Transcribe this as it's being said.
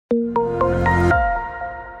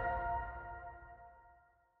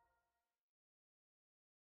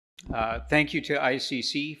Thank you to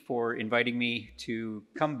ICC for inviting me to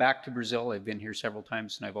come back to Brazil. I've been here several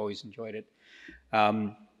times and I've always enjoyed it.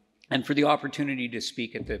 And for the opportunity to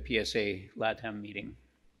speak at the PSA LATAM meeting.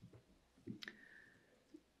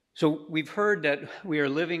 So we've heard that we are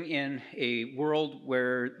living in a world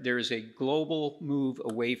where there is a global move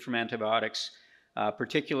away from antibiotics,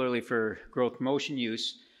 particularly for growth promotion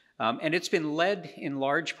use. And it's been led in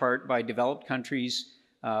large part by developed countries,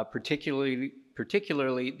 particularly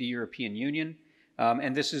the European Union,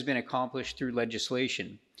 and this has been accomplished through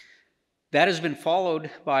legislation. That has been followed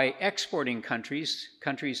by exporting countries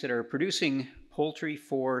that are producing poultry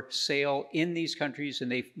for sale in these countries,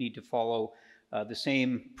 and they need to follow the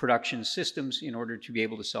same production systems in order to be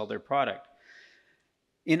able to sell their product.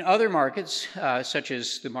 In other markets, such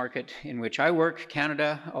as the market in which I work,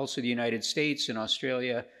 Canada, also the United States and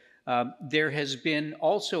Australia, there has been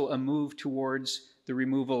also a move towards the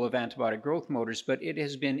removal of antibiotic growth promoters, but it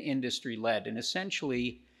has been industry-led. And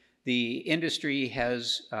essentially, the industry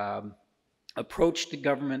has approached the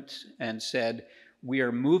government and said, we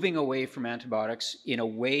are moving away from antibiotics in a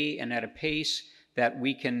way and at a pace that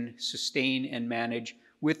we can sustain and manage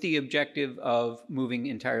with the objective of moving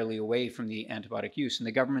entirely away from the antibiotic use. And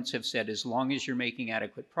the governments have said, as long as you're making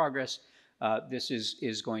adequate progress, this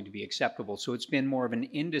is going to be acceptable. So it's been more of an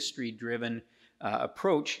industry-driven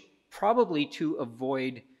approach, probably to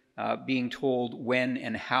avoid being told when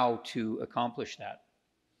and how to accomplish that.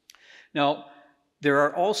 Now, there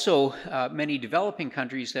are also many developing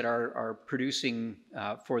countries that are producing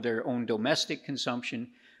for their own domestic consumption.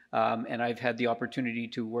 And I've had the opportunity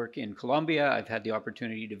to work in Colombia. I've had the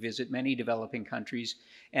opportunity to visit many developing countries.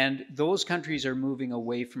 And those countries are moving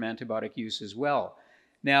away from antibiotic use as well.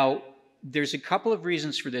 Now, there's a couple of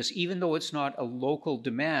reasons for this, even though it's not a local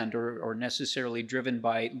demand or necessarily driven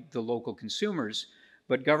by the local consumers.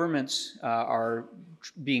 But governments are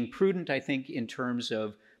being prudent, I think, in terms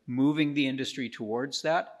of moving the industry towards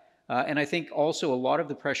that. And I think also a lot of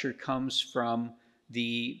the pressure comes from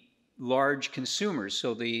the large consumers,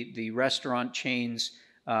 so the restaurant chains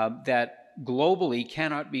that globally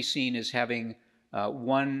cannot be seen as having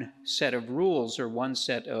one set of rules or one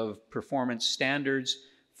set of performance standards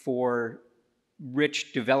for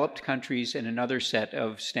rich developed countries and another set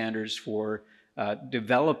of standards for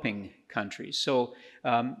developing countries. So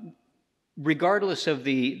regardless of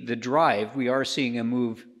the drive, we are seeing a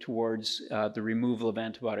move towards the removal of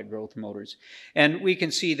antibiotic growth promoters. And we can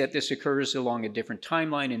see that this occurs along a different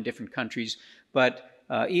timeline in different countries, but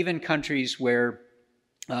even countries where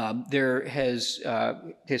there has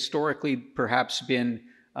historically perhaps been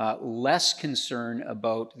less concern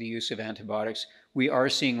about the use of antibiotics, we are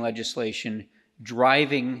seeing legislation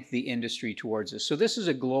driving the industry towards this. So this is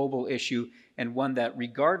a global issue, and one that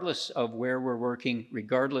regardless of where we're working,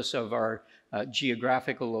 regardless of our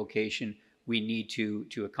geographical location, we need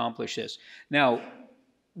to accomplish this. Now,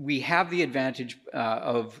 we have the advantage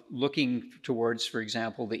of looking towards, for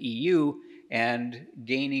example, the EU and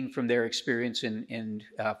gaining from their experience and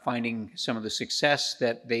finding some of the success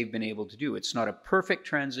that they've been able to do. It's not a perfect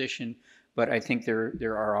transition, but I think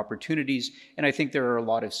there are opportunities, and I think there are a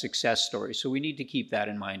lot of success stories. So we need to keep that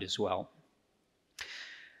in mind as well.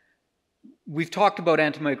 We've talked about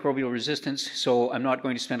antimicrobial resistance, so I'm not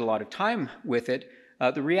going to spend a lot of time with it.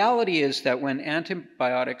 The reality is that when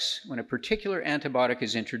a particular antibiotic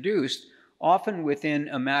is introduced, often within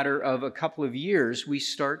a matter of a couple of years, we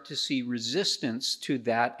start to see resistance to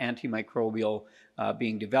that antimicrobial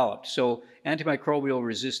being developed. So antimicrobial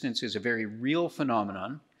resistance is a very real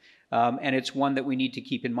phenomenon. And it's one that we need to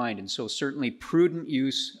keep in mind. And so certainly prudent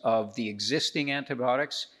use of the existing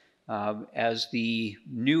antibiotics as the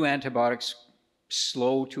new antibiotics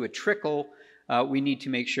slow to a trickle, we need to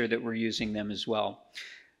make sure that we're using them as well.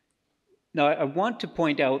 Now, I want to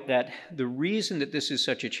point out that the reason that this is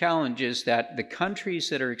such a challenge is that the countries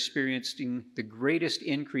that are experiencing the greatest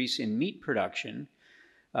increase in meat production,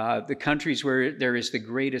 the countries where there is the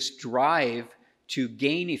greatest drive to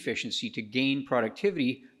gain efficiency, to gain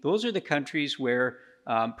productivity, those are the countries where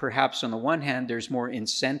perhaps on the one hand there's more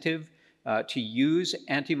incentive to use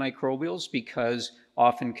antimicrobials because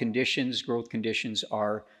often growth conditions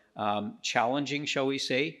are challenging, shall we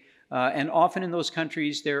say. And often in those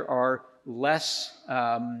countries there are less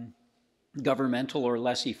governmental or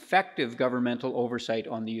less effective governmental oversight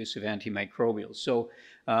on the use of antimicrobials. So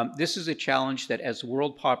this is a challenge that as the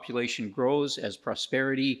world population grows, as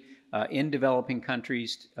prosperity in developing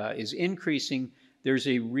countries is increasing, there's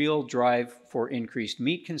a real drive for increased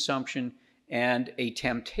meat consumption and a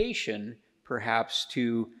temptation perhaps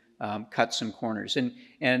to cut some corners.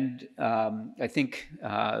 And I think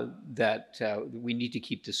that we need to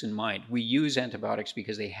keep this in mind. We use antibiotics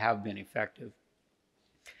because they have been effective.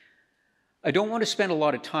 I don't want to spend a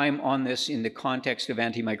lot of time on this in the context of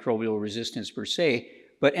antimicrobial resistance per se,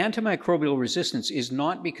 but antimicrobial resistance is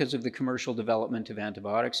not because of the commercial development of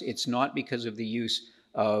antibiotics. It's not because of the use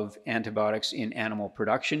of antibiotics in animal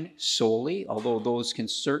production solely, although those can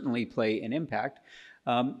certainly play an impact.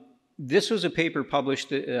 This was a paper published,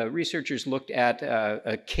 researchers looked at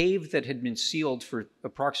a cave that had been sealed for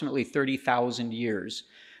approximately 30,000 years,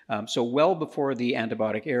 so well before the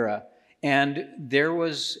antibiotic era. And there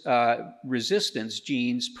was resistance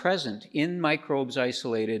genes present in microbes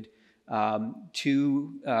isolated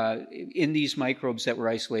in these microbes that were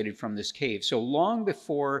isolated from this cave. So long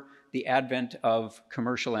before the advent of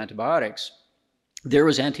commercial antibiotics, there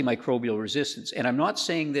was antimicrobial resistance. And I'm not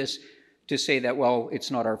saying this to say that, well,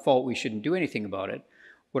 it's not our fault, we shouldn't do anything about it.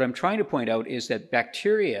 What I'm trying to point out is that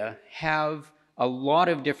bacteria have a lot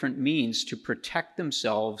of different means to protect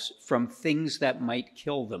themselves from things that might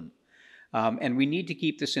kill them. And we need to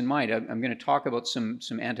keep this in mind. I'm going to talk about some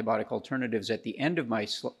antibiotic alternatives at the end of my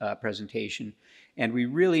presentation. And we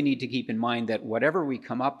really need to keep in mind that whatever we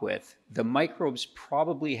come up with, the microbes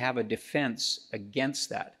probably have a defense against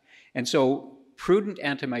that. And so prudent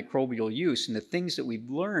antimicrobial use and the things that we've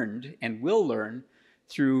learned and will learn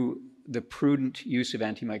through the prudent use of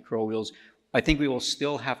antimicrobials, I think we will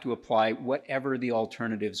still have to apply whatever the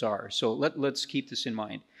alternatives are. So let's keep this in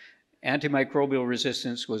mind. Antimicrobial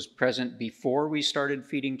resistance was present before we started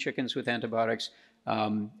feeding chickens with antibiotics,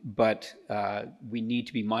 but we need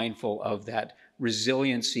to be mindful of that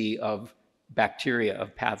resiliency of bacteria,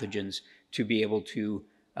 of pathogens, to be able to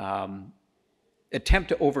attempt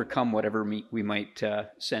to overcome whatever we might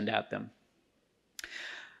send at them.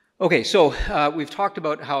 Okay, so we've talked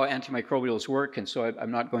about how antimicrobials work, and so I'm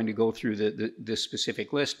not going to go through the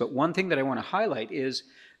specific list, but one thing that I want to highlight is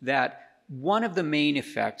that one of the main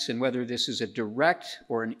effects, and whether this is a direct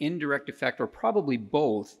or an indirect effect, or probably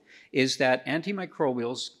both, is that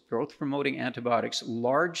antimicrobials, growth-promoting antibiotics,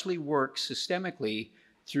 largely work systemically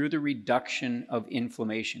through the reduction of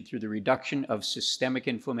inflammation, through the reduction of systemic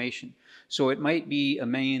inflammation. So it might be a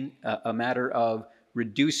matter of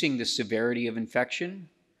reducing the severity of infection.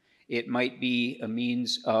 It might be a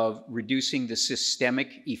means of reducing the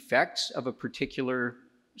systemic effects of a particular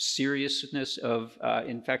seriousness of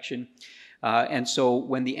infection. And so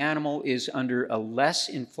when the animal is under a less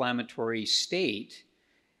inflammatory state,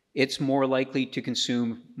 it's more likely to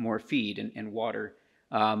consume more feed and water.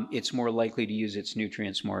 It's more likely to use its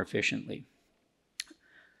nutrients more efficiently.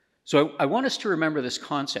 So I want us to remember this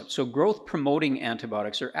concept. So growth-promoting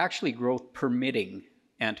antibiotics are actually growth-permitting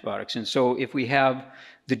antibiotics. And so if we have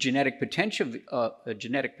the genetic potential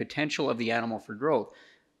of the animal for growth,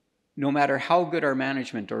 no matter how good our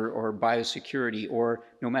management or biosecurity, or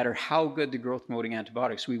no matter how good the growth-promoting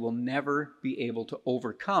antibiotics, we will never be able to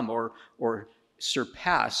overcome or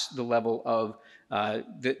surpass the level of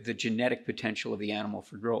the genetic potential of the animal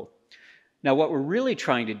for growth. Now, what we're really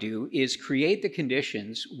trying to do is create the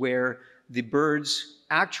conditions where the bird's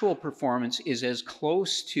actual performance is as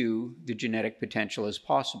close to the genetic potential as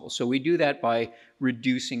possible. So we do that by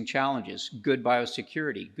reducing challenges, good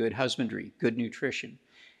biosecurity, good husbandry, good nutrition.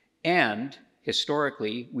 And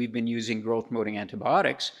historically, we've been using growth-promoting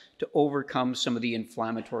antibiotics to overcome some of the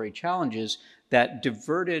inflammatory challenges that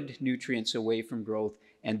diverted nutrients away from growth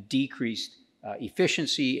and decreased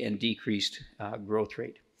efficiency and decreased growth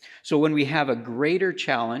rate. So when we have a greater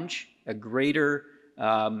challenge, a greater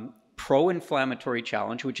pro-inflammatory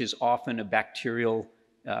challenge, which is often a bacterial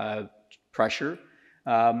pressure,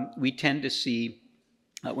 we tend to see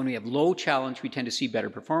when we have low challenge, we tend to see better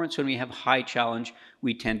performance. When we have high challenge,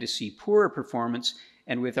 we tend to see poorer performance.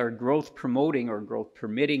 And with our growth-promoting or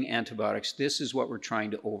growth-permitting antibiotics, this is what we're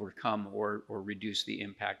trying to overcome or reduce the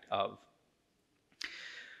impact of.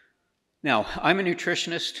 Now, I'm a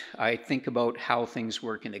nutritionist. I think about how things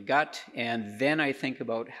work in the gut, and then I think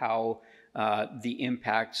about how the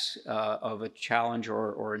impacts of a challenge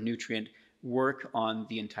or a nutrient work on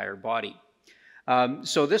the entire body.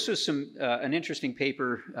 So this was an interesting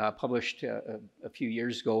paper published a few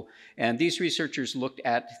years ago, and these researchers looked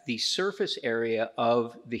at the surface area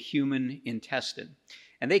of the human intestine.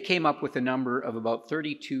 And they came up with a number of about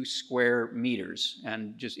 32 square meters.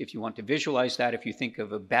 And just if you want to visualize that, if you think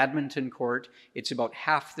of a badminton court, it's about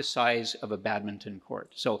half the size of a badminton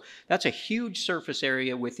court. So that's a huge surface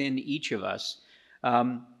area within each of us.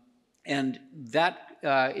 And that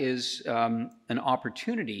is an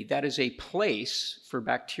opportunity. That is a place for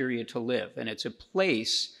bacteria to live. And it's a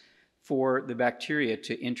place for the bacteria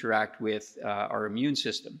to interact with our immune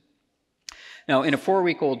system. Now, in a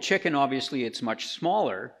 4-week-old chicken, obviously it's much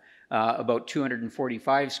smaller, about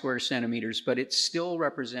 245 square centimeters, but it still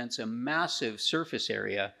represents a massive surface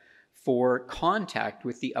area for contact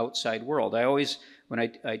with the outside world. I always, when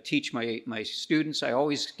I teach my students, I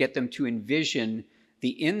always get them to envision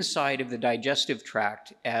the inside of the digestive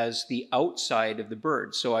tract as the outside of the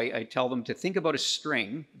bird. So I tell them to think about a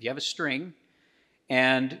string. If you have a string,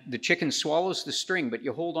 and the chicken swallows the string, but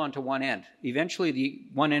you hold on to one end. Eventually, the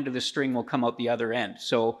one end of the string will come out the other end.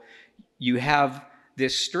 So you have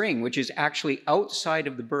this string, which is actually outside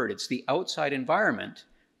of the bird. It's the outside environment,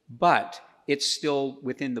 but it's still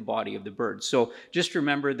within the body of the bird. So just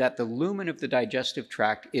remember that the lumen of the digestive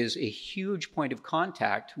tract is a huge point of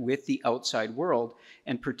contact with the outside world,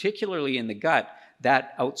 and particularly in the gut,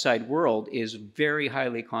 that outside world is very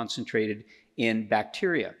highly concentrated in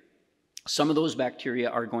bacteria. Some of those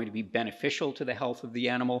bacteria are going to be beneficial to the health of the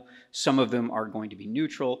animal. Some of them are going to be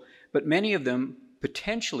neutral, but many of them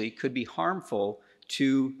potentially could be harmful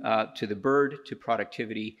to the bird, to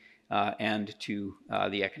productivity, and to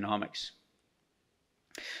the economics.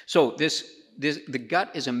 So the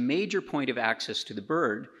gut is a major point of access to the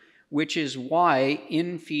bird, which is why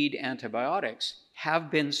in-feed antibiotics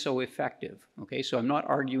have been so effective. Okay, so I'm not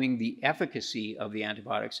arguing the efficacy of the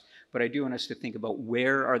antibiotics, but I do want us to think about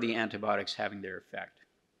where are the antibiotics having their effect.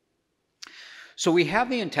 So we have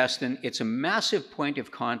the intestine. It's a massive point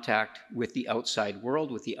of contact with the outside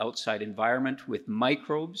world, with the outside environment, with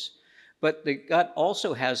microbes. But the gut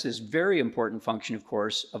also has this very important function, of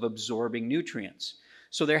course, of absorbing nutrients.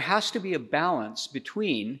 So there has to be a balance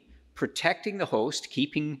between protecting the host,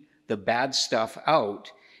 keeping the bad stuff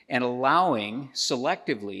out, and allowing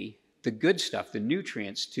selectively the good stuff, the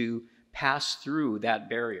nutrients, to pass through that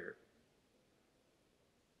barrier.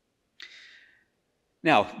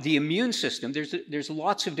 Now, the immune system, there's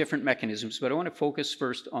lots of different mechanisms, but I want to focus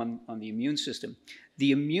first on the immune system.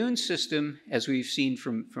 The immune system, as we've seen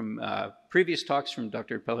from previous talks, from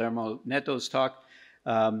Dr. Palermo Neto's talk,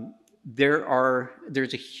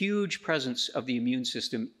 there's a huge presence of the immune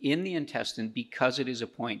system in the intestine because it is a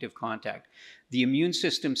point of contact. The immune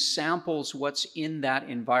system samples what's in that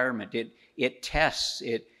environment. It tests,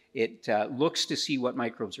 it looks to see what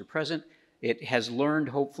microbes are present. It has learned,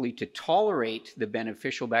 hopefully, to tolerate the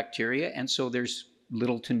beneficial bacteria, and so there's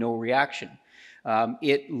little to no reaction.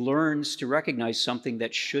 It learns to recognize something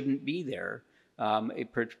that shouldn't be there,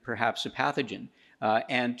 perhaps a pathogen,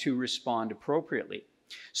 and to respond appropriately.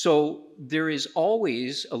 So there is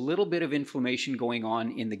always a little bit of inflammation going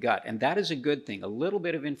on in the gut, and that is a good thing. A little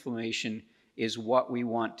bit of inflammation is what we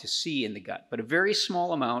want to see in the gut, but a very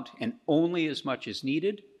small amount and only as much as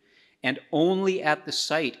needed, and only at the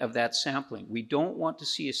site of that sampling. We don't want to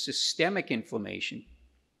see a systemic inflammation,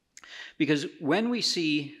 because when we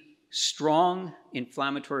see strong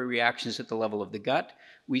inflammatory reactions at the level of the gut,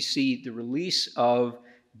 we see the release of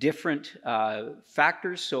different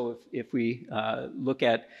factors. So if we look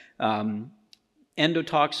at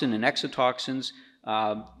endotoxin and exotoxins,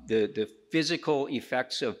 the physical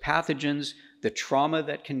effects of pathogens, the trauma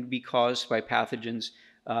that can be caused by pathogens,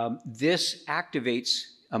 this activates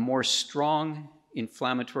a more strong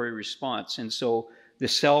inflammatory response. And so the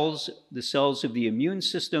cells of the immune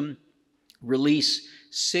system release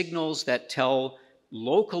signals that tell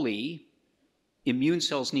locally immune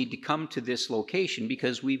cells need to come to this location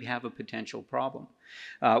because we have a potential problem.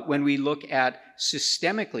 When we look at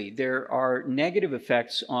systemically, there are negative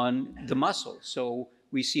effects on the muscle. So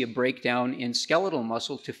we see a breakdown in skeletal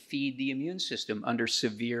muscle to feed the immune system under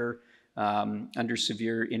severe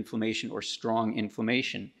inflammation or strong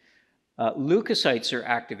inflammation. Leukocytes are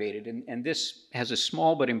activated, and this has a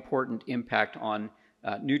small but important impact on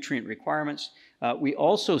nutrient requirements. We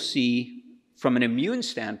also see, from an immune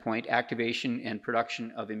standpoint, activation and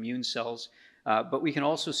production of immune cells, but we can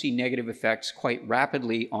also see negative effects quite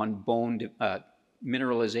rapidly on bone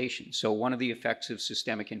mineralization. So one of the effects of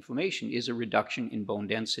systemic inflammation is a reduction in bone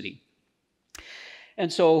density.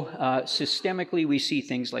 And so systemically, we see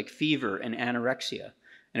things like fever and anorexia.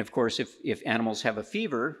 And of course, if animals have a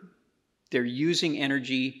fever, they're using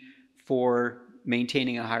energy for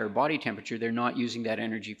maintaining a higher body temperature. They're not using that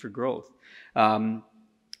energy for growth.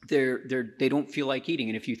 They don't feel like eating.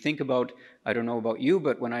 And if you think about, I don't know about you,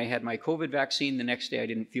 but when I had my COVID vaccine, the next day I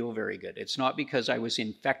didn't feel very good. It's not because I was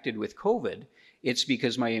infected with COVID. It's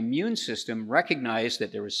because my immune system recognized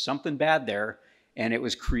that there was something bad there, and it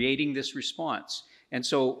was creating this response. And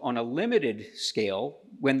so on a limited scale,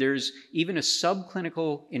 when there's even a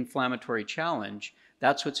subclinical inflammatory challenge,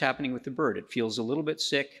 that's what's happening with the bird. It feels a little bit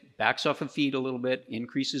sick, backs off of feed a little bit,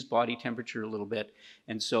 increases body temperature a little bit.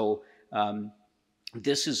 And so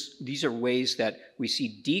these are ways that we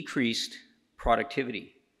see decreased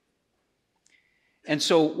productivity. And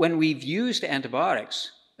so when we've used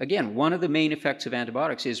antibiotics, again, one of the main effects of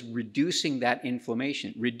antibiotics is reducing that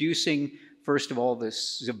inflammation, reducing, first of all, the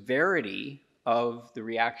severity of the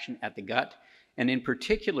reaction at the gut, and in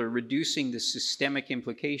particular, reducing the systemic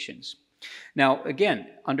implications. Now, again,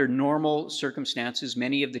 under normal circumstances,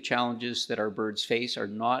 many of the challenges that our birds face are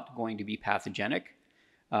not going to be pathogenic,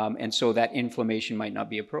 and so that inflammation might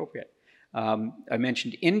not be appropriate. I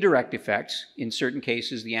mentioned indirect effects. In certain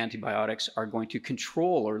cases, the antibiotics are going to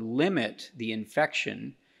control or limit the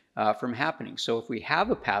infection from happening. So if we have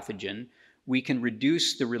a pathogen, we can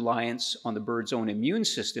reduce the reliance on the bird's own immune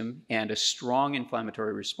system and a strong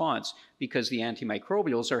inflammatory response because the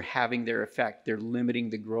antimicrobials are having their effect. They're limiting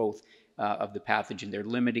the growth of the pathogen. They're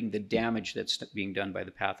limiting the damage that's being done by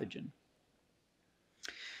the pathogen.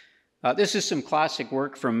 This is some classic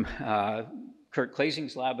work from Kurt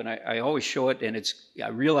Klasing's lab, and I always show it, and I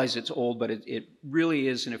realize it's old, but it really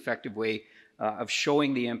is an effective way of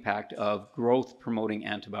showing the impact of growth-promoting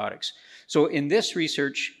antibiotics. So in this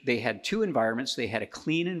research, they had two environments. They had a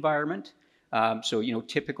clean environment, so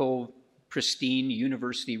typical pristine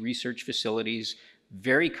university research facilities,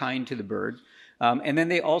 very kind to the bird. And then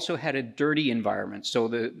they also had a dirty environment, so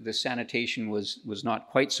the sanitation was not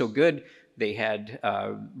quite so good. They had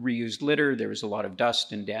reused litter. There was a lot of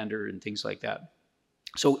dust and dander and things like that.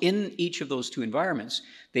 So in each of those two environments,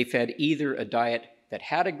 they fed either a diet that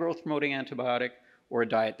had a growth-promoting antibiotic or a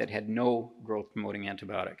diet that had no growth-promoting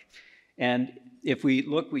antibiotic. And if we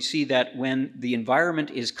look, we see that when the environment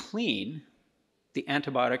is clean, the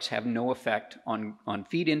antibiotics have no effect on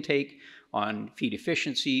feed intake, on feed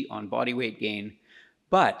efficiency, on body weight gain.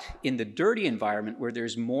 But in the dirty environment where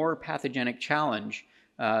there's more pathogenic challenge,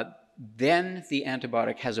 then the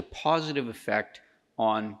antibiotic has a positive effect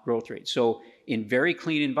on growth rate. So in very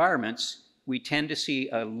clean environments, we tend to see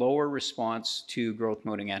a lower response to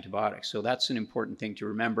growth-promoting antibiotics. So that's an important thing to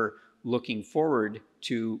remember looking forward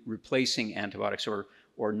to replacing antibiotics or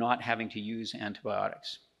not having to use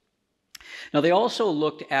antibiotics. Now, they also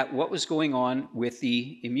looked at what was going on with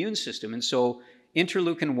the immune system. And so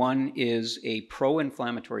interleukin-1 is a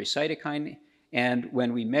pro-inflammatory cytokine. And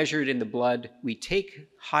when we measure it in the blood, we take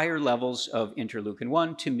higher levels of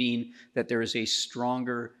interleukin-1 to mean that there is a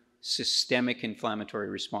stronger systemic inflammatory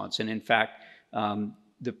response. And in fact,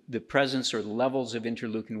 the presence or the levels of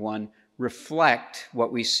interleukin-1 reflect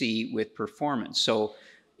what we see with performance. So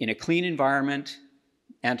in a clean environment,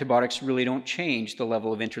 antibiotics really don't change the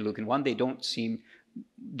level of interleukin-1. They don't seem,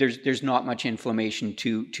 there's not much inflammation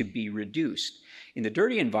to be reduced. In the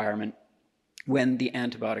dirty environment, when the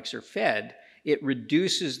antibiotics are fed, it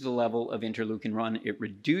reduces the level of interleukin-1, it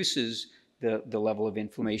reduces the level of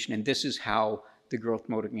inflammation, and this is how the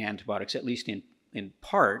growth-promoting antibiotics, at least in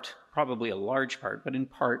part, probably a large part, but in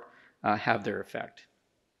part, have their effect.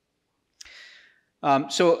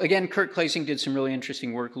 So again, Kurt Klasing did some really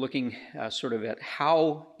interesting work looking sort of at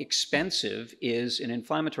how expensive is an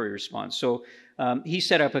inflammatory response. So he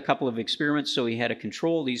set up a couple of experiments. So he had a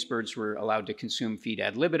control. These birds were allowed to consume feed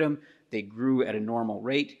ad libitum. They grew at a normal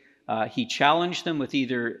rate. He challenged them with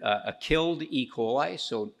either a killed E. coli,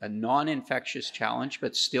 so a non-infectious challenge,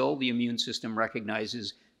 but still the immune system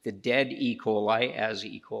recognizes the dead E. coli as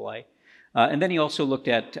E. coli. And then he also looked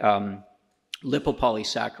at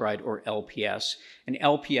lipopolysaccharide, or LPS. And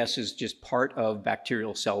LPS is just part of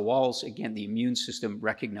bacterial cell walls. Again, the immune system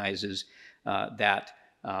recognizes that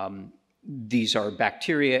these are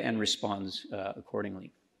bacteria and responds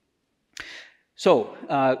accordingly. So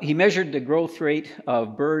he measured the growth rate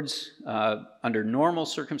of birds under normal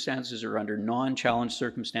circumstances or under non-challenged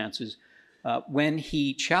circumstances. When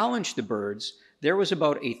he challenged the birds, there was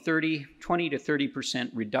about a 20 to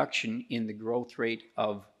 30% reduction in the growth rate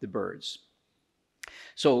of the birds.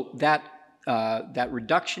 So that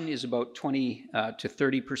reduction is about 20 to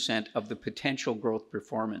 30% of the potential growth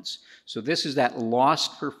performance. So this is that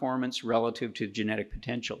lost performance relative to genetic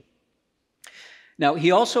potential. Now,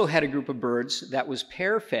 he also had a group of birds that was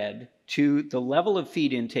pair-fed to the level of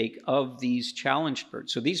feed intake of these challenged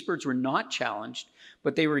birds. So these birds were not challenged,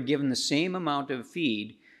 but they were given the same amount of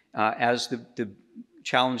feed as the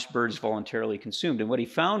challenged birds voluntarily consumed. And what he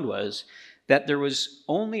found was that there was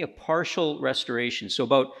only a partial restoration. So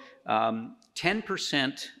about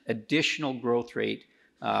 10% additional growth rate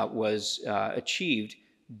was achieved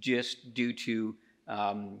just due to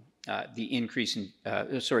the increase in,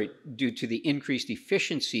 due to the increased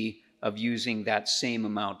efficiency of using that same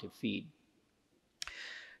amount of feed.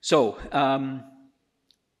 So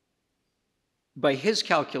by his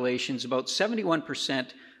calculations, about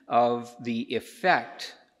 71% of the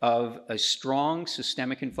effect of a strong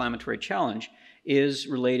systemic inflammatory challenge is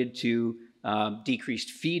related to decreased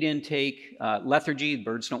feed intake, lethargy.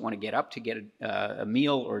 Birds don't want to get up to get a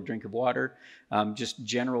meal or a drink of water. Just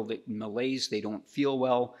general malaise, they don't feel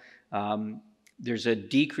well. There's a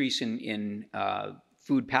decrease in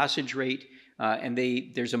food passage rate, and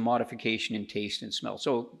there's a modification in taste and smell.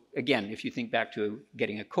 So again, if you think back to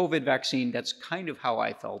getting a COVID vaccine, that's kind of how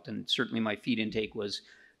I felt, and certainly my feed intake was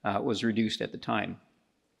reduced at the time.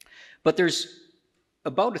 But there's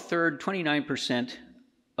about a third, 29%,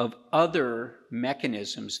 of other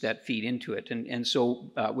mechanisms that feed into it. And so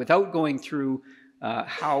without going through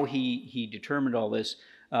how he determined all this,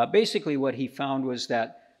 basically what he found was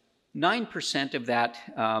that 9% of that,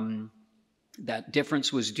 that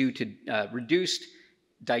difference was due to reduced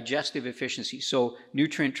digestive efficiency. So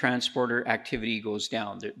nutrient transporter activity goes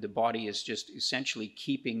down. The body is just essentially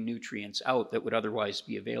keeping nutrients out that would otherwise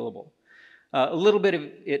be available. A little bit of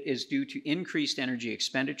it is due to increased energy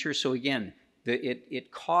expenditure. So again,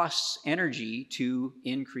 it costs energy to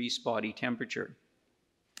increase body temperature.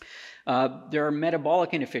 There are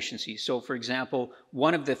metabolic inefficiencies. So for example,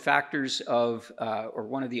 one of the factors of, or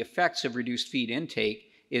one of the effects of reduced feed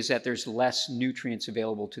intake is that there's less nutrients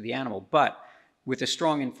available to the animal. But with a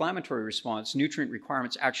strong inflammatory response, nutrient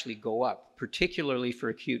requirements actually go up, particularly for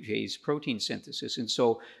acute phase protein synthesis. And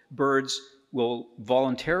so birds will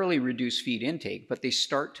voluntarily reduce feed intake, but they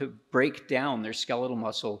start to break down their skeletal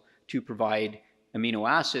muscle to provide amino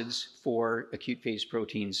acids for acute phase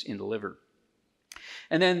proteins in the liver.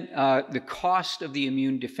 And then the cost of the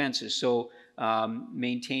immune defenses, so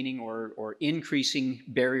maintaining or increasing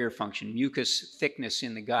barrier function, mucus thickness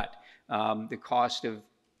in the gut, the cost of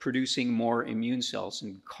producing more immune cells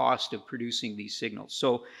and cost of producing these signals.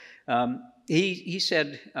 So he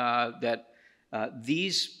said that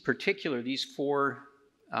these four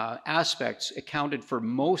aspects accounted for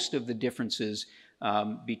most of the differences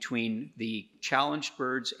between the challenged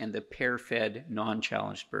birds and the pair-fed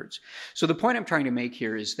non-challenged birds. So the point I'm trying to make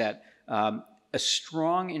here is that a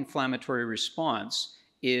strong inflammatory response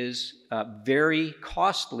is very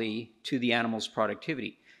costly to the animal's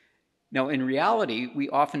productivity. Now, in reality, we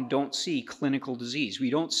often don't see clinical disease. We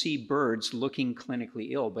don't see birds looking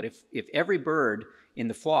clinically ill, but if every bird in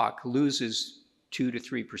the flock loses 2 to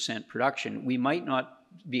 3% production, we might not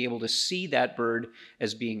be able to see that bird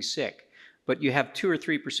as being sick. But you have 2 or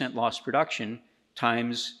 3% lost production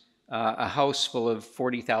times a house full of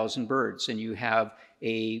 40,000 birds, and you have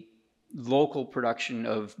a local production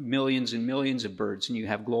of millions and millions of birds, and you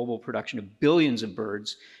have global production of billions of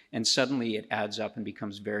birds, and suddenly it adds up and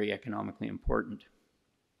becomes very economically important.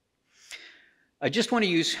 I just want to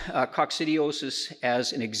use coccidiosis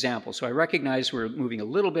as an example. So I recognize we're moving a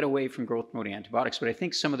little bit away from growth-promoting antibiotics, but I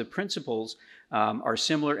think some of the principles are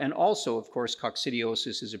similar. And also, of course,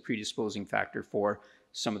 coccidiosis is a predisposing factor for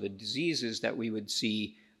some of the diseases that we would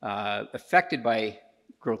see affected by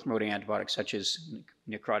growth-promoting antibiotics, such as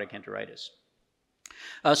necrotic enteritis.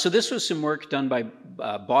 So this was some work done by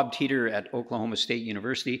Bob Teeter at Oklahoma State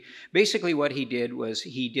University. Basically what he did was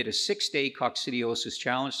he did a 6-day coccidiosis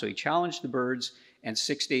challenge. So he challenged the birds and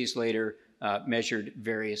 6 days later measured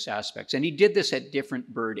various aspects. And he did this at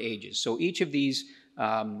different bird ages. So each of these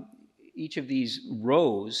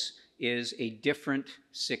rows is a different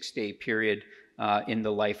 6-day period in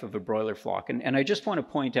the life of a broiler flock. And I just want to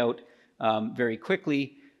point out very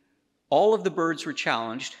quickly, all of the birds were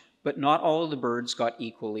challenged, but not all of the birds got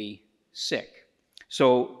equally sick.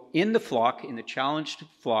 So in the flock, in the challenged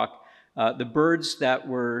flock, the birds that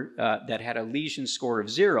had a lesion score of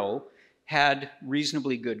 0 had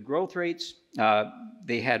reasonably good growth rates.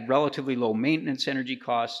 They had relatively low maintenance energy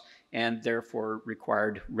costs and therefore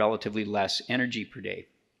required relatively less energy per day.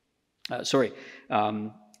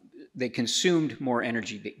 They consumed more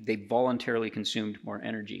energy. They voluntarily consumed more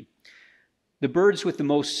energy. The birds with the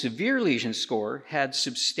most severe lesion score had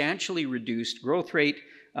substantially reduced growth rate,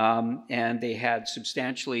 and they had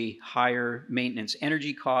substantially higher maintenance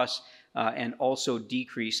energy costs and also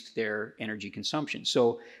decreased their energy consumption.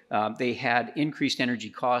 So they had increased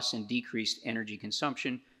energy costs and decreased energy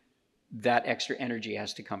consumption. That extra energy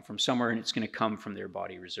has to come from somewhere, and it's going to come from their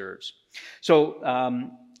body reserves.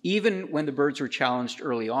 So even when the birds were challenged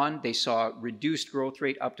early on, they saw reduced growth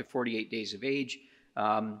rate up to 48 days of age.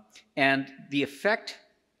 And the effect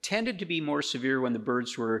tended to be more severe when the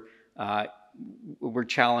birds were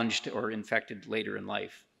challenged or infected later in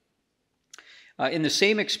life. In the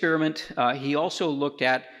same experiment, he also looked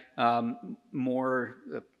at more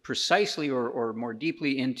precisely or more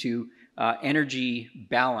deeply into energy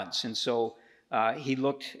balance. And so he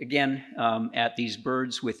looked again at these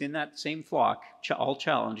birds within that same flock, all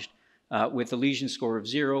challenged, with a lesion score of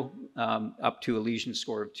 0 up to a lesion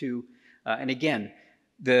score of 2. And again,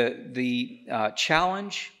 The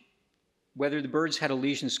challenge, whether the birds had a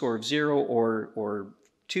lesion score of 0 or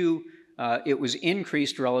 2, it was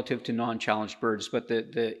increased relative to non-challenged birds, but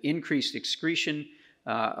the increased excretion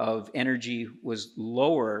of energy was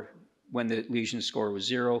lower when the lesion score was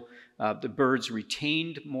 0. The birds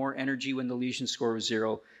retained more energy when the lesion score was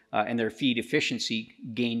 0, and their feed efficiency,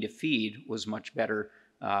 gain to feed, was much better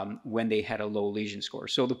when they had a low lesion score.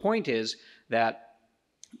 So the point is that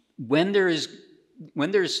when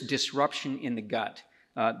there's disruption in the gut,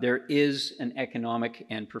 there is an economic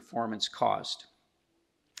and performance cost.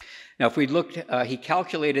 Now, if we looked, he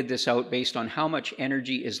calculated this out based on how much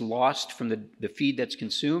energy is lost from the feed that's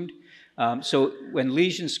consumed. So when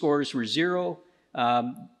lesion scores were 0,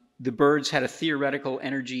 the birds had a theoretical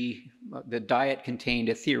energy, the diet contained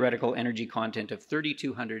a theoretical energy content of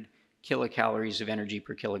 3,200 kilocalories of energy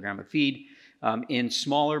per kilogram of feed. In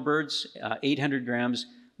smaller birds, 800 grams,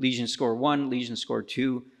 lesion score 1, lesion score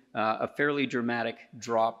 2, a fairly dramatic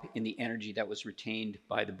drop in the energy that was retained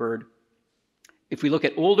by the bird. If we look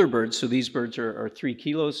at older birds, so these birds are 3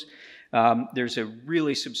 kilos, there's a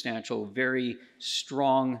really substantial, very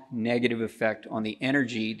strong negative effect on the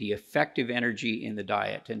energy, the effective energy in the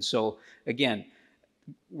diet. And so, again,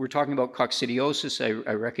 we're talking about coccidiosis.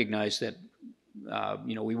 I recognize that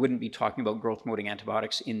we wouldn't be talking about growth-promoting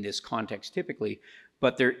antibiotics in this context typically,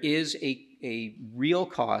 but there is a real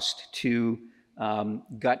cost to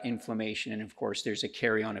gut inflammation, and of course there's a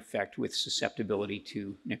carry-on effect with susceptibility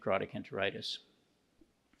to necrotic enteritis.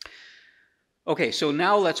 Okay, so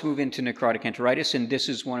now let's move into necrotic enteritis, and this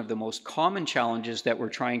is one of the most common challenges that we're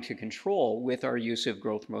trying to control with our use of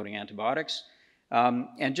growth-promoting antibiotics.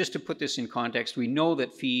 And just to put this in context, we know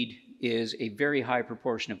that feed is a very high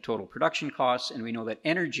proportion of total production costs, and we know that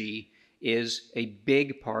energy is a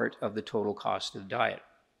big part of the total cost of the diet.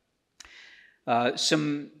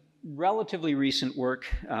 Some relatively recent work,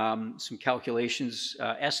 some calculations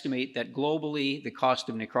estimate that globally the cost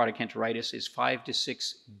of necrotic enteritis is $5 to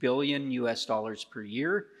 $6 billion per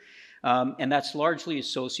year, and that's largely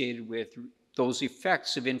associated with those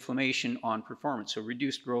effects of inflammation on performance. So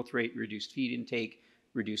reduced growth rate, reduced feed intake,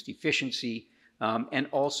 reduced efficiency, and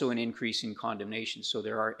also an increase in condemnation. So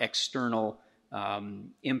there are external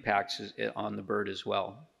impacts on the bird as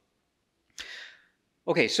well.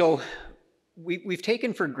 Okay, so we've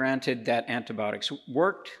taken for granted that antibiotics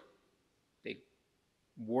worked. They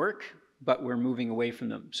work, but we're moving away from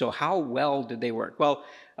them. So how well did they work? Well,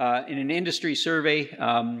 in an industry survey,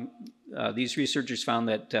 these researchers found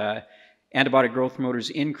that antibiotic growth promoters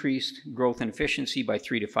increased growth and efficiency by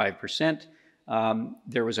 3 to 5%.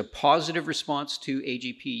 There was a positive response to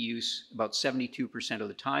AGP use about 72% of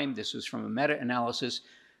the time. This was from a meta-analysis.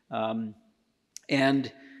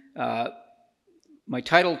 My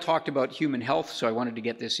title talked about human health, so I wanted to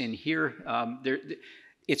get this in here.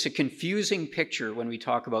 It's a confusing picture when we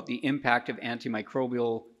talk about the impact of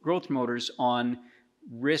antimicrobial growth promoters on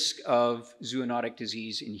risk of zoonotic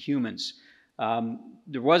disease in humans.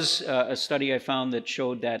 There was a study I found that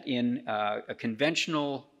showed that in a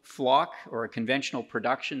conventional flock or a conventional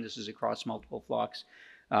production, this is across multiple flocks,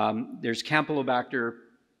 there's Campylobacter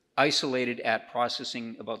isolated at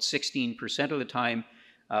processing about 16% of the time.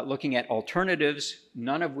 Looking at alternatives,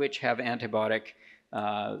 none of which have antibiotic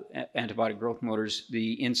growth promoters,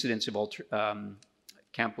 the incidence of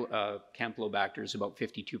Campylobacter is about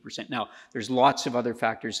 52%. Now, there's lots of other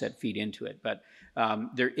factors that feed into it, but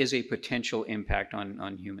there is a potential impact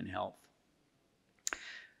on human health.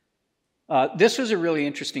 This was a really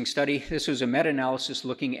interesting study. This was a meta-analysis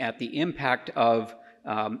looking at the impact of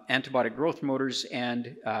antibiotic growth promoters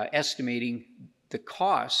and estimating the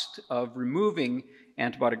cost of removing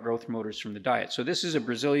antibiotic growth promoters from the diet. So this is a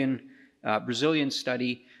Brazilian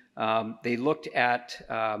study. They looked at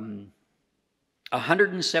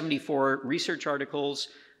 174 research articles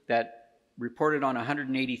that reported on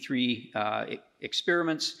 183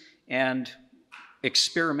 experiments, and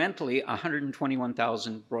experimentally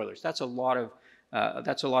 121,000 broilers. That's a lot of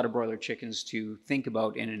broiler chickens to think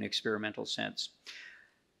about in an experimental sense.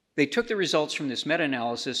 They took the results from this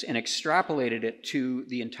meta-analysis and extrapolated it to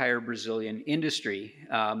the entire Brazilian industry.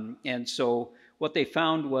 And so what they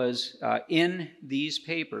found was in these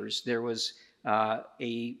papers, there was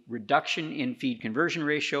a reduction in feed conversion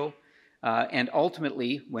ratio. And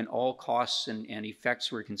ultimately, when all costs and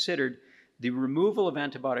effects were considered, the removal of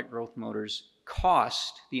antibiotic growth promoters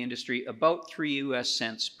cost the industry about 3 US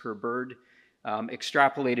cents per bird.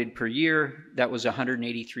 Extrapolated per year, that was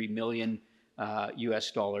 183 million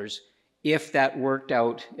US dollars. If that worked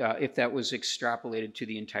out, if that was extrapolated to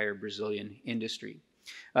the entire Brazilian industry.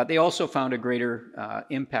 They also found a greater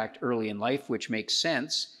impact early in life, which makes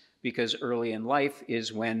sense because early in life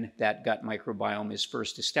is when that gut microbiome is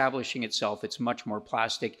first establishing itself. It's much more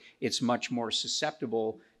plastic. It's much more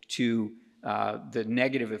susceptible to the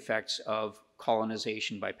negative effects of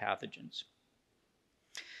colonization by pathogens.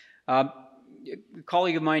 A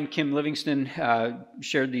colleague of mine, Kim Livingston,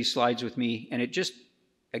 shared these slides with me, and it just,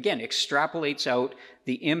 again, extrapolates out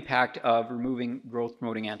the impact of removing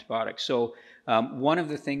growth-promoting antibiotics. So one of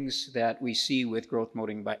the things that we see with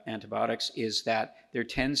growth-promoting antibiotics is that there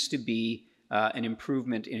tends to be an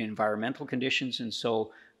improvement in environmental conditions, and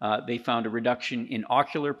so they found a reduction in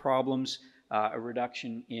ocular problems, a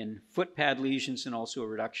reduction in foot pad lesions, and also a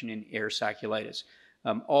reduction in air sacculitis.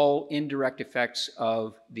 All indirect effects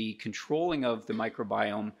of the controlling of the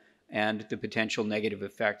microbiome and the potential negative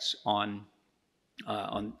effects on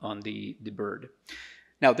the bird.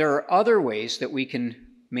 Now, there are other ways that we can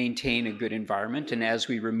maintain a good environment, and as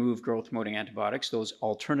we remove growth-promoting antibiotics, those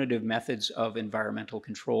alternative methods of environmental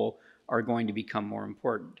control are going to become more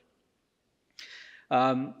important.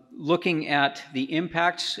 Looking at the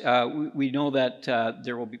impacts, we know that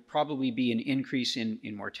there will probably be an increase in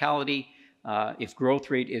mortality. If growth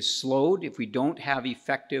rate is slowed, if we don't have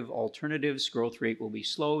effective alternatives, growth rate will be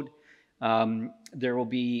slowed. There will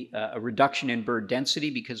be a reduction in bird density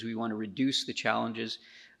because we want to reduce the challenges.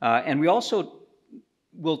 And we also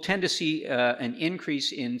will tend to see an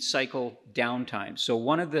increase in cycle downtime. So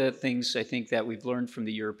one of the things I think that we've learned from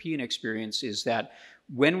the European experience is that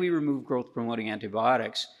when we remove growth-promoting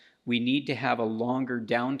antibiotics, we need to have a longer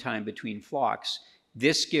downtime between flocks.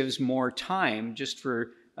 This gives more time just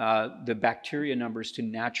for the bacteria numbers to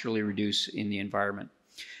naturally reduce in the environment.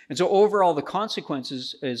 And so overall, the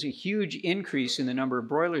consequences is a huge increase in the number of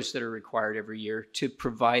broilers that are required every year to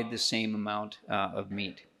provide the same amount of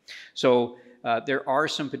meat. So there are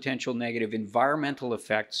some potential negative environmental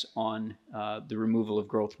effects on the removal of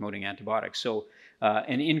growth-promoting antibiotics. So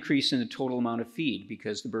an increase in the total amount of feed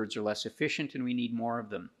because the birds are less efficient and we need more of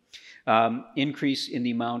them. Increase in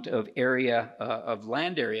the amount of area, of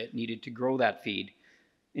land area needed to grow that feed.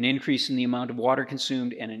 An increase in the amount of water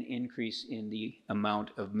consumed, and an increase in the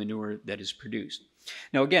amount of manure that is produced.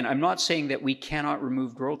 Now again, I'm not saying that we cannot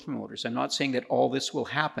remove growth promoters. I'm not saying that all this will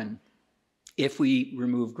happen if we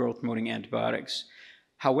remove growth-promoting antibiotics.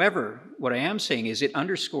 However, what I am saying is it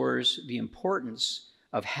underscores the importance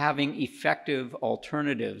of having effective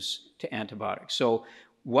alternatives to antibiotics. So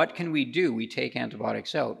what can we do? We take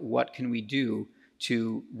antibiotics out. What can we do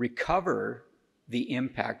to recover the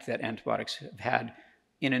impact that antibiotics have had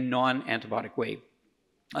in a non-antibiotic way?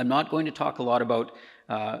 I'm not going to talk a lot about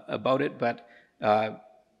it, but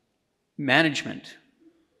management,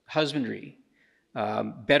 husbandry,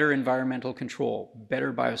 better environmental control,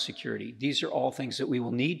 better biosecurity. These are all things that we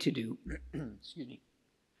will need to do, excuse me,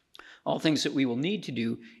 all things that we will need to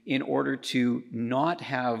do in order to not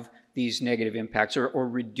have these negative impacts or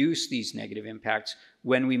reduce these negative impacts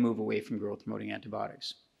when we move away from growth-promoting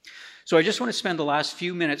antibiotics. So I just want to spend the last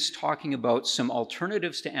few minutes talking about some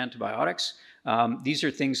alternatives to antibiotics. These are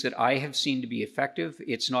things that I have seen to be effective.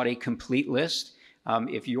 It's not a complete list.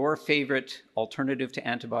 If your favorite alternative to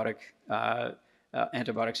antibiotics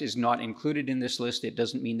is not included in this list, it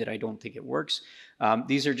doesn't mean that I don't think it works.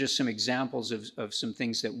 These are just some examples of some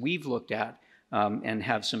things that we've looked at and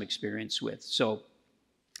have some experience with. So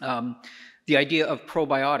the idea of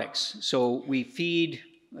probiotics. So we feed,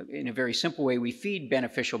 in a very simple way, we feed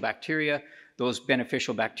beneficial bacteria. Those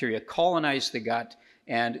beneficial bacteria colonize the gut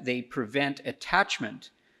and they prevent attachment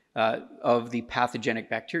of the pathogenic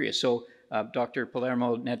bacteria. So Dr.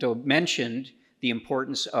 Palermo Neto mentioned the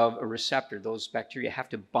importance of a receptor. Those bacteria have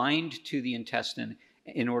to bind to the intestine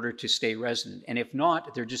in order to stay resident. And if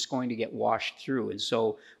not, they're just going to get washed through. And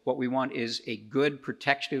so what we want is a good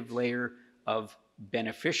protective layer of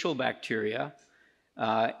beneficial bacteria.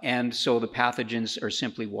 And so the pathogens are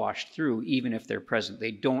simply washed through, even if they're present.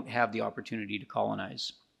 They don't have the opportunity to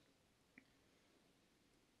colonize.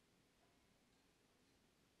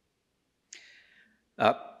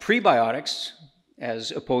 Prebiotics,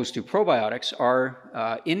 as opposed to probiotics,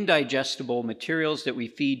 are indigestible materials that we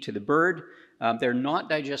feed to the bird. They're not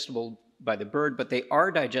digestible by the bird, but they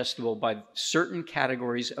are digestible by certain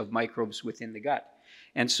categories of microbes within the gut.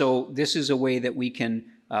 And so this is a way that we can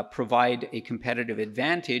provide a competitive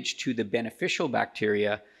advantage to the beneficial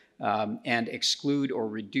bacteria and exclude or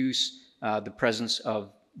reduce the presence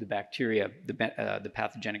of the bacteria, the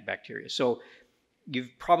pathogenic bacteria. So you've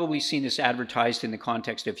probably seen this advertised in the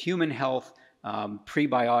context of human health,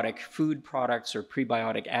 prebiotic food products or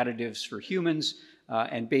prebiotic additives for humans.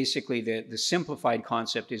 And basically the simplified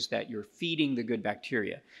concept is that you're feeding the good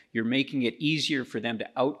bacteria. You're making it easier for them to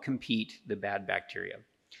outcompete the bad bacteria.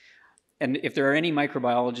 and if there are any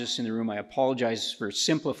microbiologists in the room, I apologize for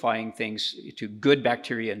simplifying things to good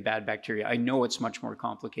bacteria and bad bacteria. I know it's much more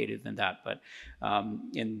complicated than that, but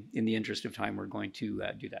in the interest of time, we're going to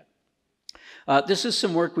do that. This is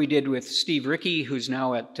some work we did with Steve Rickey, who's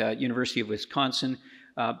now at University of Wisconsin.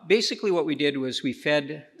 Basically what we did was we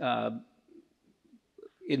fed,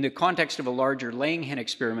 in the context of a larger laying hen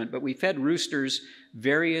experiment, but we fed roosters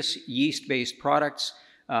various yeast-based products,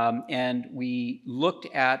 and we looked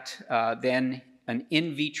at then an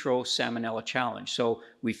in vitro salmonella challenge. So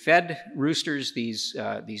we fed roosters these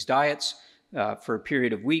diets for a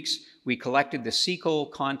period of weeks. We collected the cecal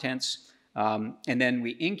contents, and then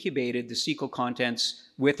we incubated the cecal contents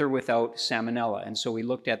with or without salmonella. And so we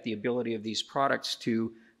looked at the ability of these products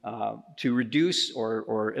to reduce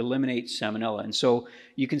or eliminate salmonella. And so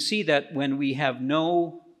you can see that when we have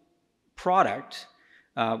no product,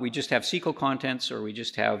 we just have cecal contents, or we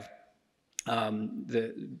just have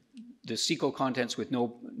the cecal contents with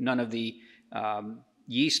none of the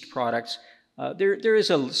yeast products, there is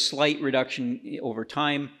a slight reduction over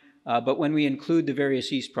time. But when we include the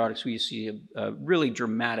various yeast products, we see a really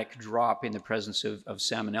dramatic drop in the presence of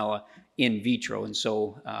salmonella in vitro. And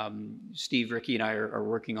so Steve Rickey and I are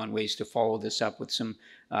working on ways to follow this up with some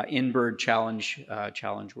in-bird challenge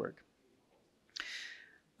work.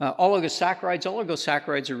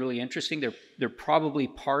 Oligosaccharides are really interesting. They're probably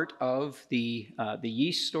part of the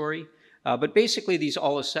yeast story. But basically, these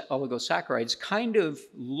oligosaccharides kind of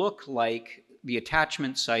look like the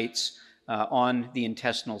attachment sites on the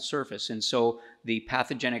intestinal surface. And so the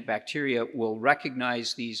pathogenic bacteria will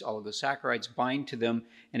recognize these oligosaccharides, bind to them,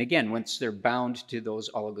 and again, once they're bound to those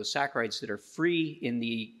oligosaccharides that are free in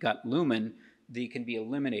the gut lumen, they can be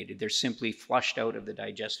eliminated. They're simply flushed out of the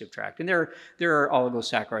digestive tract. And there are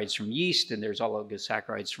oligosaccharides from yeast, and there's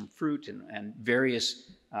oligosaccharides from fruit and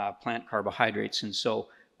various plant carbohydrates. And so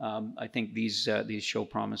I think these show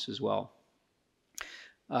promise as well.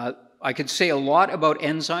 I could say a lot about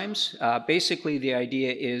enzymes. Basically, the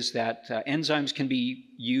idea is that enzymes can be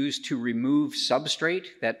used to remove substrate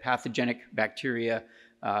that pathogenic bacteria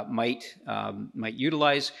might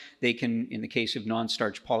utilize. They can, in the case of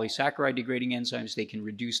non-starch polysaccharide degrading enzymes, they can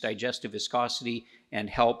reduce digestive viscosity and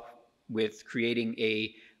help with creating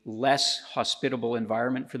a less hospitable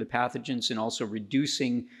environment for the pathogens, and also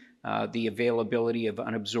reducing the availability of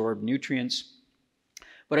unabsorbed nutrients.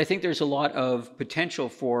 But I think there's a lot of potential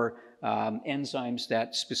for enzymes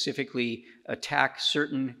that specifically attack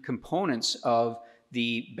certain components of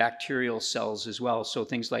the bacterial cells as well. So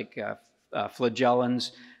things like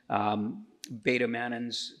flagellins,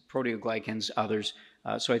 beta-mannins, proteoglycans, others.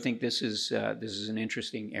 So I think this is an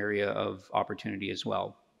interesting area of opportunity as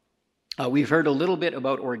well. We've heard a little bit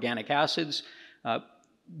about organic acids.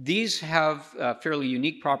 These have fairly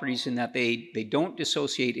unique properties in that they don't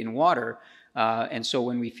dissociate in water. And so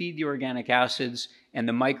when we feed the organic acids and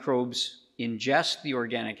the microbes ingest the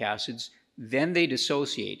organic acids, then they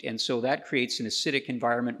dissociate. And so that creates an acidic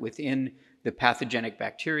environment within the pathogenic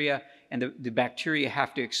bacteria. And the bacteria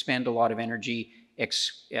have to expend a lot of energy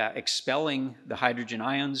expelling the hydrogen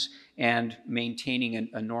ions and maintaining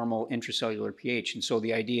a normal intracellular pH. And so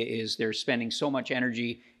the idea is they're spending so much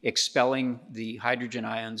energy expelling the hydrogen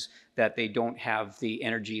ions that they don't have the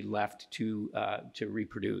energy left to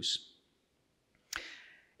reproduce.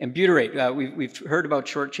 And butyrate, we've heard about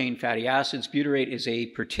short-chain fatty acids. Butyrate is a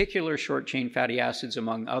particular short-chain fatty acids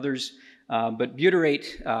among others, but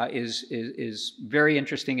butyrate is very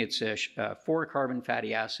interesting. It's a 4-carbon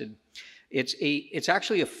fatty acid. It's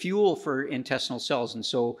actually a fuel for intestinal cells, and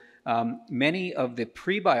so many of the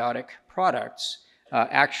prebiotic products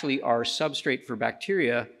actually are substrate for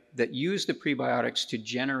bacteria that use the prebiotics to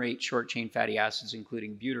generate short-chain fatty acids,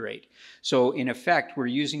 including butyrate. So in effect, we're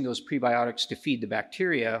using those prebiotics to feed the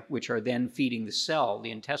bacteria, which are then feeding the cell,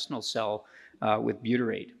 the intestinal cell, with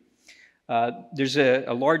butyrate. There's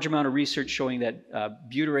a large amount of research showing that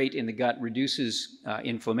butyrate in the gut reduces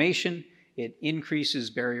inflammation, it increases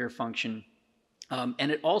barrier function,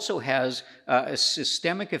 and it also has a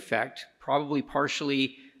systemic effect, probably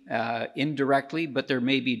partially indirectly, but there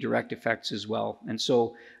may be direct effects as well. And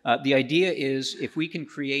so the idea is if we can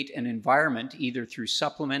create an environment, either through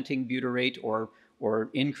supplementing butyrate or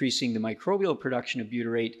increasing the microbial production of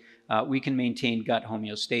butyrate, we can maintain gut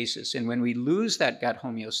homeostasis. And when we lose that gut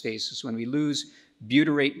homeostasis, when we lose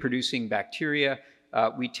butyrate-producing bacteria,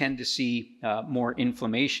 we tend to see more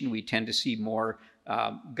inflammation, we tend to see more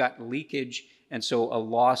gut leakage, and so a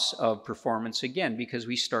loss of performance again, because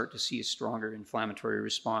we start to see a stronger inflammatory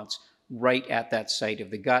response right at that site of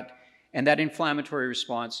the gut. And that inflammatory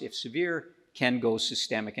response, if severe, can go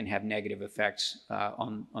systemic and have negative effects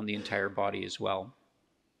on the entire body as well.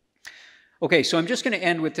 Okay, so I'm just going to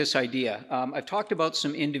end with this idea. I've talked about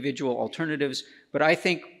some individual alternatives, but I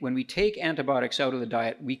think when we take antibiotics out of the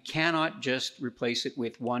diet, we cannot just replace it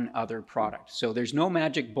with one other product. So there's no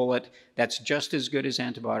magic bullet that's just as good as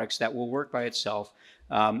antibiotics that will work by itself.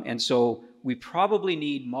 And so we probably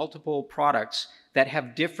need multiple products that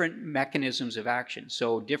have different mechanisms of action,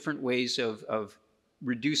 so different ways of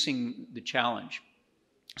reducing the challenge.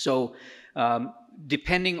 So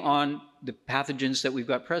depending on the pathogens that we've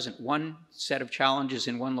got present, one set of challenges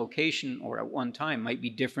in one location or at one time might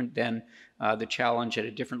be different than the challenge at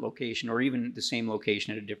a different location, or even the same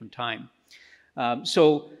location at a different time.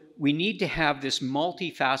 So we need to have this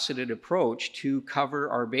multifaceted approach to cover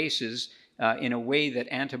our bases in a way that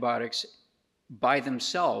antibiotics by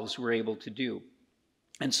themselves were able to do.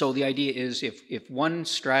 And so the idea is if one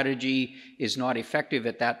strategy is not effective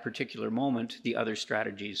at that particular moment, the other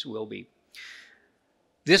strategies will be.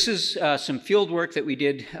 This is some field work that we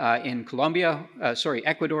did in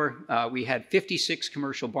Ecuador. We had 56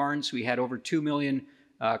 commercial barns. We had over 2 million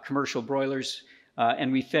commercial broilers.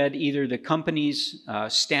 And we fed either the company's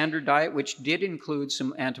standard diet, which did include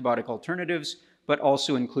some antibiotic alternatives, but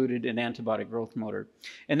also included an antibiotic growth motor.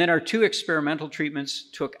 And then our 2 experimental treatments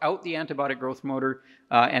took out the antibiotic growth motor,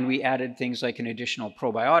 and we added things like an additional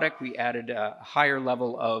probiotic. We added a higher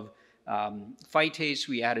level of phytase.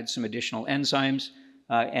 We added some additional enzymes.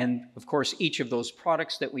 And of course, each of those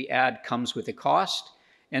products that we add comes with a cost.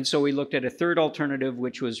 And so we looked at a third alternative,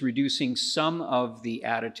 which was reducing some of the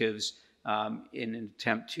additives in an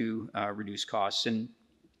attempt to reduce costs. And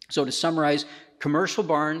so to summarize, commercial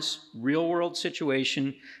barns, real world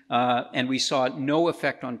situation, and we saw no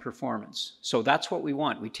effect on performance. So that's what we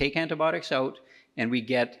want. We take antibiotics out and we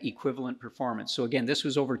get equivalent performance. So again, this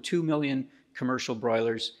was over 2 million commercial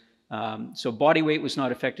broilers. So body weight was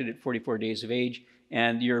not affected at 44 days of age,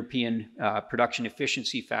 and the European production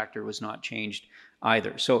efficiency factor was not changed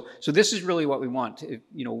either. So this is really what we want.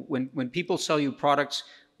 You know, when people sell you products,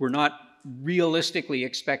 we're not realistically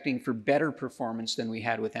expecting for better performance than we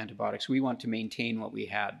had with antibiotics. We want to maintain what we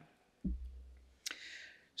had.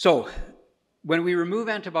 So when we remove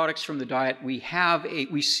antibiotics from the diet,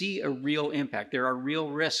 we see a real impact. There are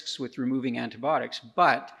real risks with removing antibiotics,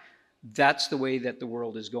 but that's the way that the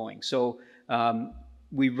world is going. So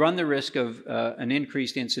we run the risk of an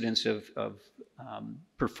increased incidence of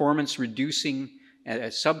performance reducing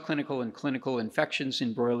subclinical and clinical infections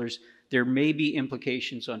in broilers. There may be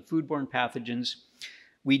implications on foodborne pathogens.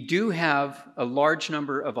 We do have a large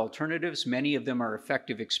number of alternatives. Many of them are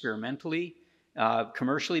effective experimentally.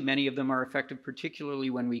 Commercially, many of them are effective, particularly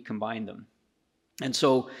when we combine them. And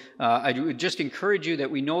so I would just encourage you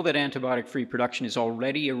that we know that antibiotic-free production is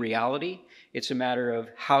already a reality. It's a matter of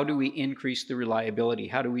how do we increase the reliability?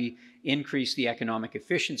 How do we increase the economic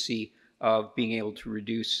efficiency of being able to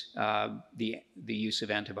reduce the use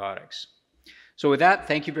of antibiotics? So with that,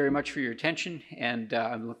 thank you very much for your attention, and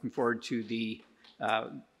I'm looking forward to the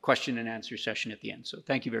question and answer session at the end. So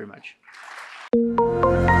thank you very much.